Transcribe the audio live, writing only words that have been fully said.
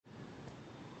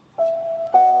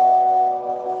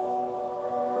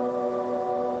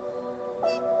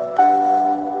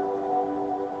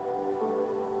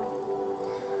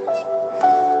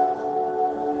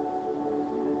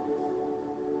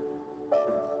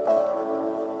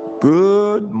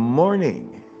Good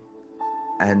morning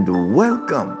and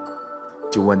welcome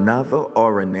to another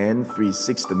RNN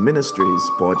 360 Ministries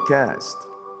podcast.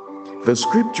 The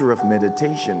scripture of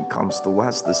meditation comes to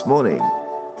us this morning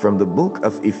from the book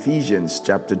of Ephesians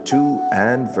chapter 2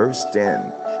 and verse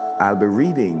 10. I'll be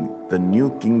reading the New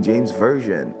King James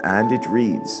Version, and it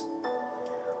reads,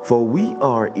 "For we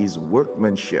are his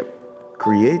workmanship,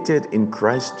 created in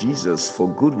Christ Jesus for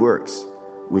good works,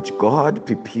 which God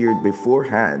prepared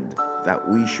beforehand that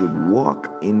we should walk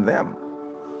in them."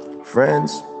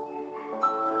 Friends,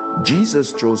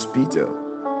 Jesus chose Peter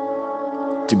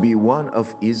to be one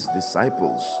of his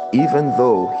disciples, even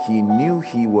though he knew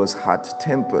he was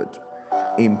hot-tempered,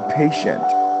 impatient,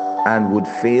 and would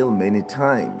fail many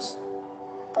times.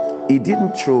 He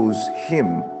didn't choose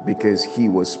him because he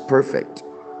was perfect.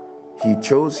 He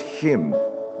chose him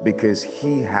because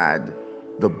he had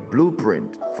the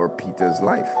blueprint for Peter's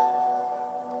life.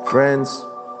 Friends,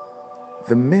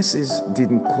 the message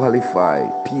didn't qualify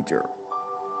Peter.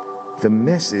 The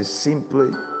message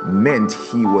simply meant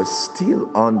he was still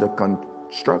under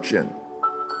construction.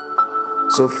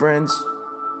 So friends,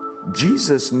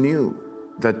 Jesus knew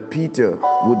that Peter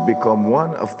would become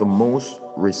one of the most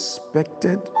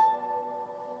respected,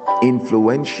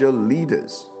 influential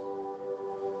leaders.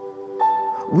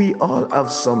 We all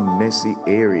have some messy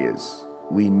areas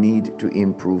we need to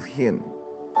improve in.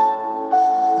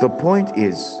 The point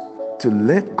is to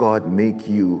let God make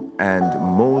you and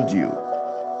mold you.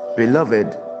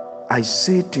 Beloved, I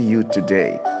say to you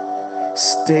today,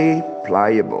 stay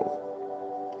pliable.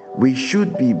 We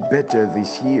should be better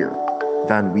this year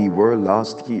than we were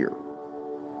last year.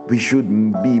 We should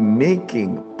be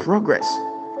making progress.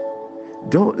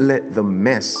 Don't let the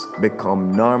mess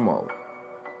become normal.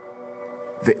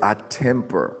 The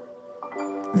temper,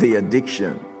 the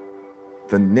addiction,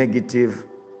 the negative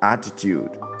attitude.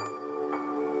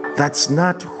 That's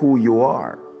not who you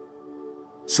are.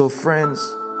 So friends,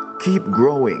 keep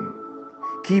growing.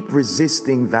 Keep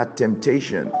resisting that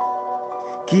temptation.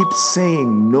 Keep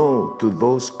saying no to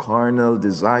those carnal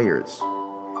desires.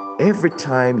 Every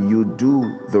time you do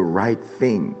the right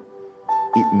thing,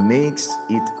 it makes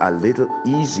it a little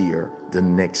easier the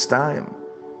next time.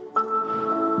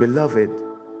 Beloved,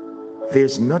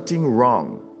 there's nothing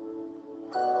wrong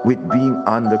with being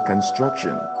under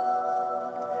construction.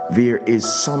 There is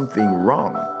something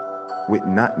wrong with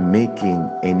not making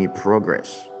any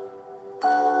progress.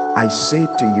 I say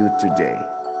to you today,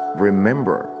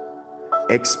 remember,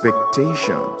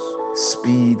 expectations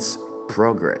speeds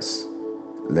progress.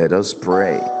 Let us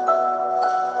pray.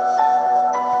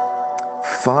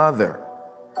 Father,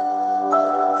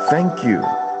 thank you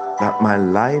that my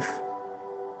life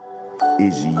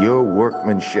is your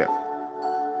workmanship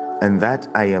and that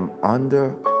I am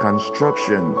under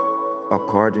construction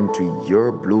according to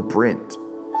your blueprint.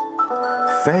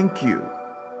 Thank you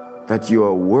that you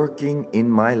are working in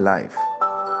my life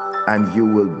and you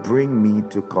will bring me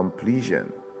to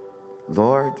completion.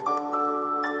 Lord,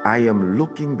 I am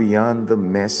looking beyond the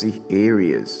messy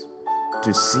areas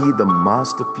to see the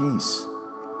masterpiece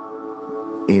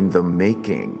in the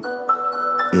making.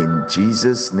 In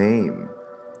Jesus' name,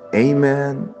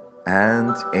 amen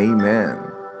and amen.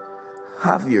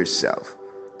 Have yourself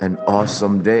an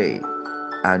awesome day,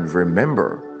 and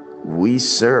remember, we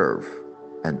serve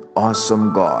an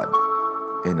awesome God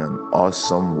in an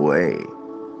awesome way.